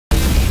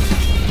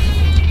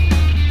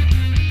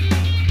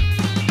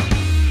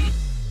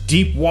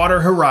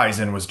Deepwater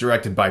Horizon was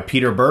directed by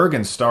Peter Berg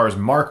and stars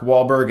Mark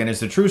Wahlberg and is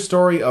the true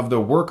story of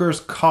the workers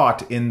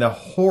caught in the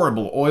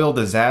horrible oil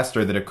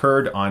disaster that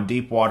occurred on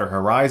Deepwater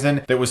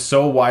Horizon that was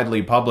so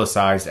widely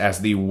publicized as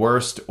the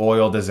worst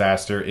oil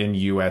disaster in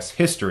US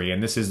history.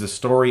 And this is the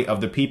story of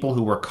the people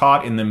who were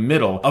caught in the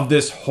middle of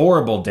this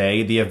horrible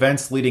day, the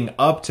events leading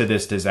up to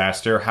this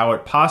disaster, how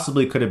it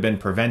possibly could have been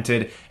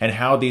prevented, and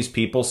how these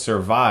people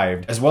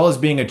survived, as well as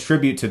being a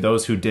tribute to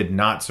those who did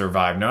not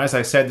survive. Now, as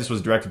I said, this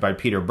was directed by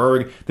Peter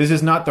Berg. This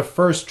is not the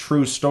first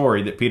true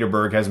story that Peter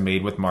Berg has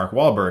made with Mark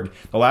Wahlberg.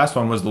 The last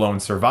one was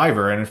Lone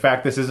Survivor, and in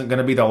fact, this isn't going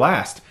to be the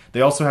last. They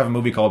also have a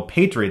movie called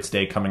Patriots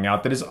Day coming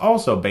out that is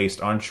also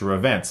based on true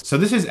events. So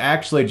this is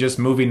actually just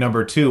movie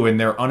number 2 in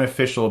their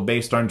unofficial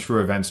based on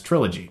true events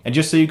trilogy. And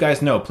just so you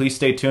guys know, please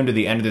stay tuned to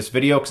the end of this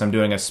video because I'm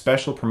doing a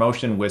special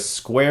promotion with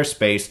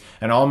Squarespace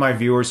and all my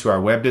viewers who are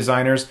web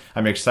designers.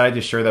 I'm excited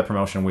to share that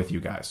promotion with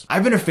you guys.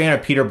 I've been a fan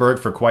of Peter Berg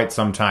for quite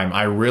some time.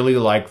 I really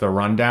like The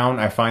Rundown.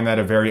 I find that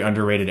a very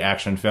underrated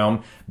action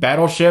film.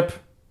 Battleship,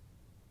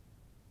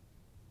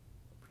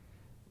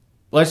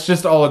 let's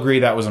just all agree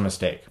that was a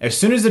mistake. As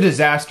soon as the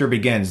disaster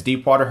begins,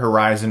 Deepwater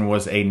Horizon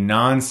was a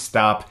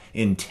non-stop,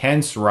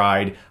 intense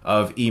ride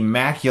of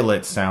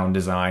immaculate sound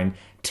design,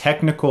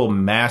 technical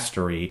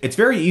mastery. It's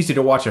very easy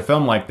to watch a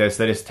film like this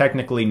that is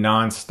technically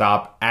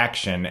non-stop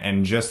action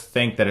and just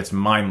think that it's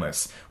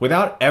mindless,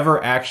 without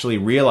ever actually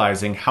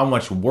realizing how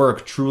much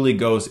work truly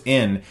goes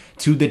in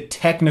to the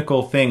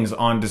technical things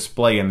on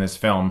display in this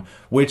film,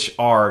 which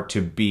are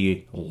to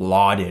be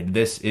lauded.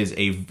 This is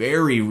a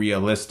very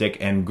realistic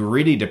and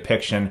gritty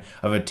depiction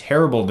of a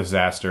terrible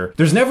disaster.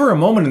 There's never a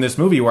moment in this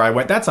movie where I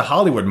went, that's a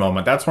Hollywood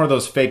moment. That's one of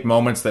those fake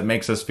moments that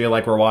makes us feel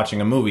like we're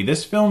watching a movie.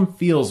 This film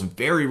feels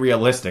very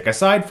realistic.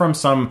 Aside from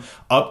some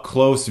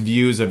up-close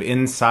views of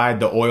inside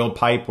the oil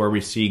pipe where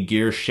we see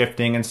gears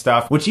shifting and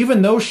stuff, which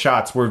even those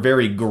shots were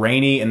very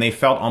grainy and they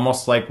felt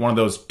almost like one of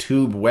those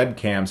tube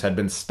webcams had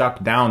been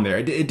stuck down there.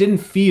 It didn't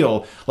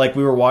feel like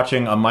we were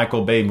watching a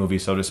Michael Bay movie,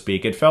 so to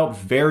speak. It felt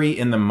very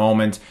in the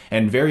moment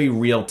and very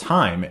real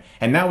time,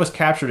 and that was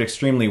captured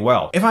extremely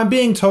well. If I'm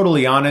being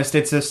totally honest,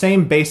 it's the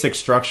same basic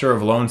structure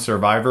of Lone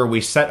Survivor.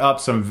 We set up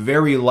some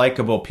very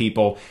likable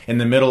people in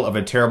the middle of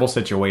a terrible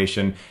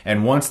situation,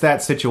 and once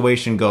that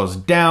situation goes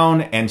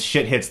down and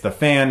shit hits the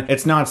fan,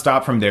 it's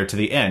nonstop from there to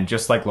the end,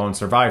 just like Lone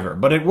Survivor.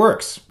 But it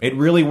works. It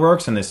really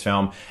works in this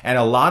film, and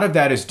a lot of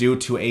that is due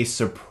to a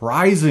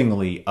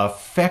surprisingly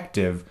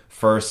effective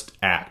first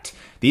act.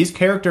 These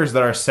characters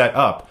that are set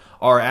up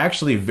are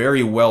actually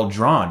very well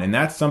drawn, and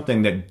that's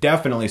something that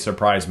definitely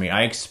surprised me.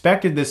 I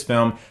expected this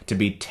film to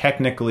be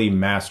technically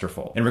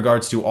masterful. In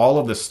regards to all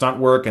of the stunt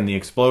work and the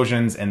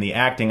explosions and the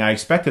acting, I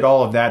expected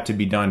all of that to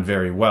be done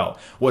very well.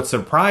 What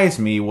surprised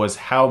me was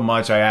how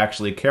much I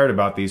actually cared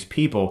about these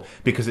people,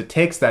 because it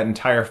takes that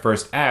entire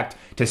first act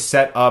to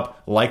set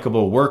up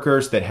likable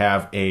workers that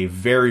have a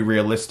very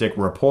realistic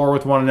rapport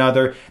with one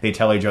another. They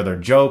tell each other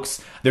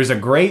jokes. There's a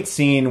great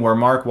scene where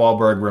Mark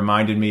Wahlberg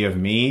reminded me of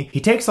me. He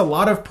takes a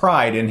lot of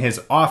pride in his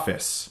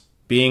office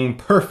being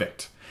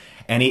perfect.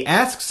 And he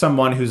asks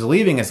someone who's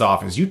leaving his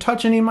office, "You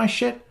touch any of my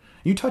shit?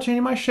 You touch any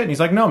of my shit?" And he's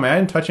like, "No, man, I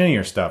didn't touch any of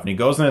your stuff." And he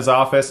goes in his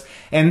office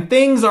and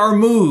things are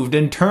moved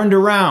and turned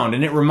around.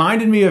 And it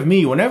reminded me of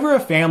me. Whenever a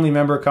family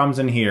member comes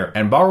in here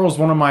and borrows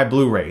one of my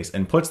Blu-rays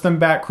and puts them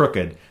back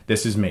crooked,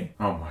 this is me.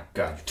 Oh my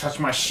God, you touch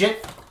my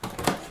shit?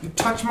 You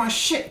touch my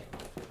shit?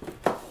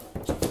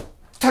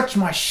 Touch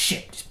my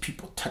shit. These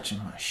people touching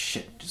my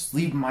shit. Just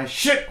leave my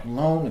shit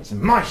alone. It's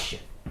my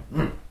shit.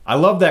 I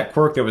love that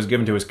quirk that was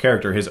given to his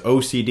character, his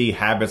OCD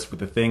habits with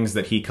the things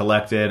that he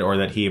collected or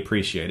that he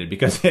appreciated,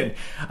 because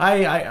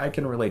I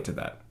can relate to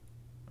that.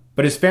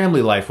 But his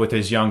family life with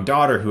his young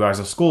daughter who has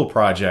a school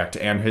project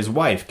and his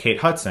wife, Kate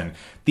Hudson,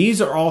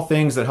 these are all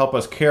things that help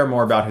us care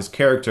more about his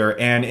character,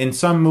 and in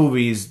some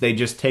movies they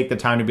just take the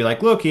time to be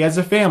like, look, he has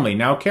a family,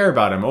 now care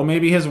about him. Oh,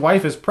 maybe his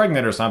wife is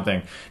pregnant or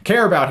something.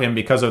 Care about him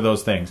because of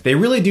those things. They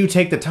really do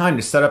take the time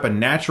to set up a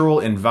natural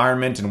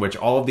environment in which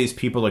all of these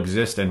people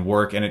exist and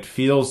work, and it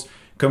feels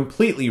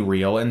completely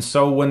real. And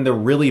so when the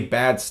really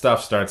bad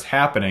stuff starts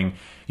happening,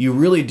 you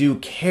really do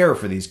care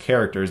for these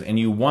characters and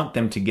you want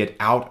them to get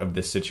out of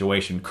this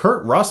situation.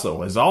 Kurt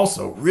Russell is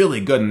also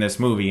really good in this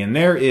movie, and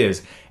there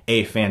is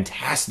a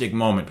fantastic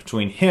moment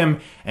between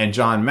him and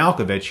John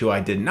Malkovich, who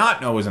I did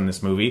not know was in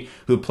this movie,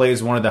 who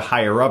plays one of the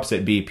higher-ups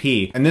at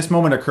BP. And this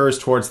moment occurs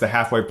towards the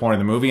halfway point of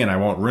the movie, and I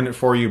won't ruin it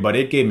for you, but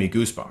it gave me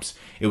goosebumps.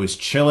 It was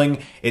chilling.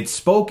 It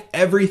spoke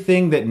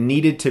everything that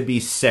needed to be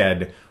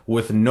said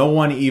with no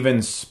one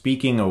even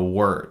speaking a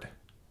word.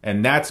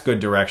 And that's good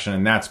direction,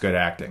 and that's good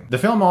acting. The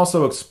film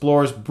also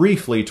explores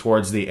briefly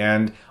towards the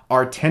end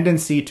our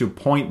tendency to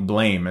point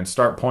blame and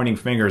start pointing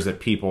fingers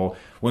at people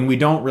when we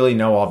don't really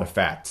know all the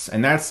facts.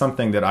 And that's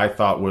something that I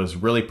thought was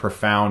really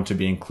profound to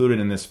be included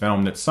in this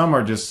film, that some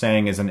are just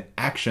saying is an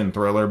action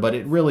thriller, but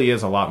it really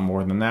is a lot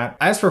more than that.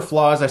 As for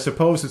flaws, I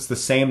suppose it's the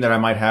same that I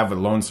might have with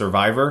Lone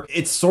Survivor.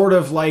 It's sort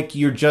of like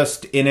you're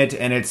just in it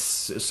and it's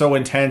so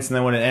intense, and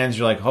then when it ends,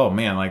 you're like, oh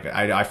man, like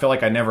I feel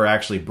like I never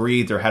actually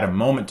breathed or had a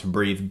moment to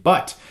breathe.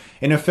 But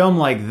in a film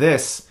like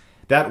this,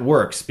 that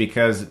works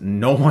because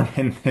no one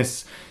in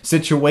this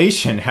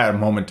situation had a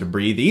moment to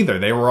breathe either.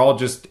 They were all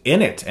just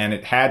in it, and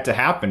it had to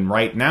happen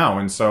right now.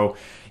 And so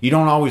you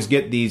don't always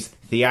get these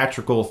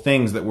theatrical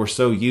things that we're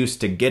so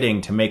used to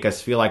getting to make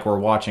us feel like we're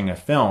watching a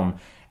film.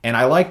 And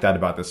I like that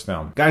about this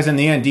film. Guys, in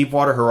the end,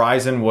 Deepwater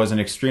Horizon was an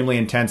extremely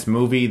intense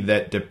movie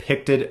that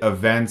depicted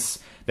events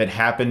that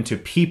happened to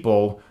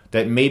people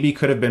that maybe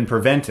could have been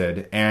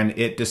prevented, and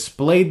it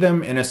displayed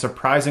them in a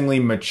surprisingly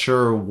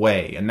mature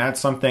way. And that's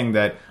something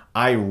that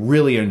I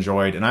really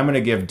enjoyed, and I'm going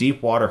to give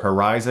Deepwater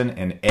Horizon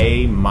an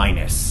A-.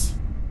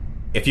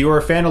 If you are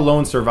a fan of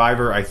Lone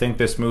Survivor, I think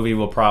this movie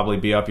will probably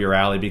be up your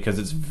alley because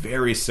it's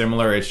very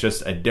similar. It's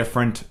just a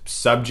different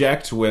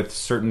subject with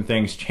certain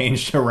things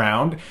changed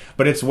around,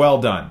 but it's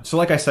well done. So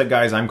like I said,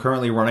 guys, I'm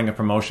currently running a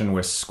promotion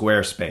with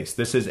Squarespace.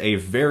 This is a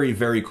very,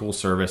 very cool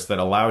service that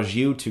allows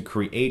you to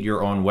create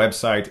your own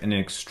website in an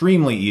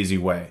extremely easy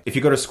way. If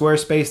you go to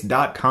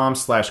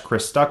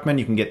squarespace.com/Chris Stuckmann,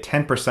 you can get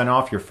 10%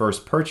 off your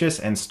first purchase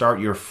and start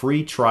your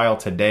free trial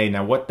today.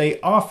 Now, what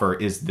they offer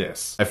is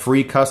this: a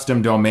free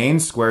custom domain.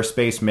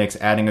 Squarespace makes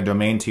adding a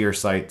domain to your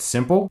site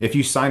simple. If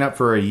you sign up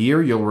for a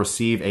year, you'll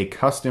receive a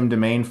custom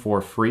domain for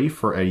free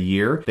for a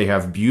year. They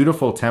have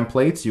beautiful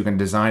templates. You can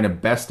design a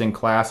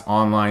best-in-class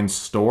online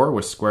store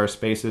with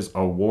Squarespace's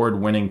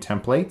award-winning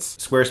templates.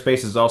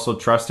 Squarespace is also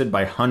trusted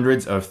by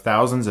hundreds of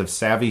thousands of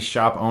savvy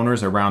shop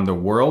owners around the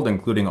world,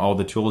 including all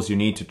the tools you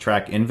need to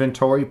track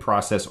inventory,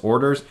 process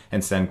orders,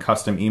 and send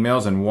custom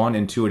emails in one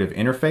intuitive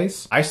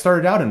interface. I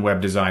started out in web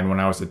design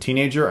when I was a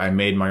teenager. I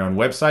made my own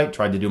website,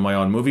 tried to do my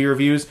own movie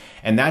reviews,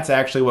 and that's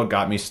actually what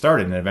got me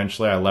started, and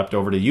eventually I leapt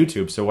over to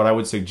YouTube. So what I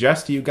would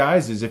suggest to you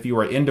guys is, if you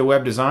are into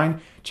web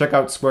design, check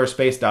out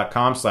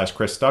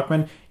squarespace.com/Chris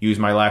Stuckmann. Use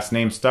my last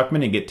name,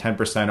 Stuckmann, and get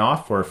 10%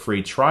 off for a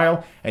free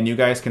trial, and you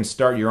guys can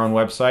start your own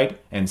website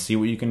and see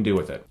what you can do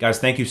with it. Guys,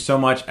 thank you so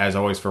much, as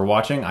always, for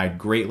watching. I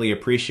greatly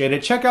appreciate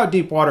it. Check out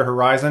Deepwater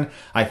Horizon.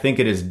 I think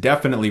it is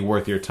definitely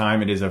worth your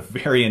time. It is a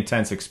very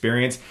intense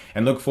experience,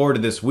 and look forward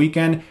to this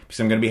weekend because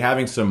I'm going to be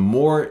having some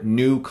more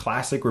new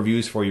classic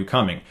reviews for you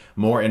coming.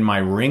 More in my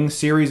Ring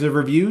series of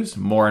reviews,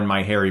 more in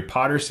my Harry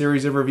Potter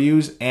series of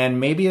reviews, and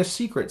maybe a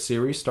secret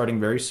series starting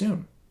very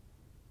soon.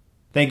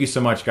 Thank you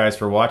so much, guys,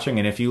 for watching,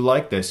 and if you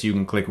like this, you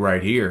can click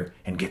right here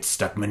and get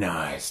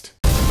Stuckmanized.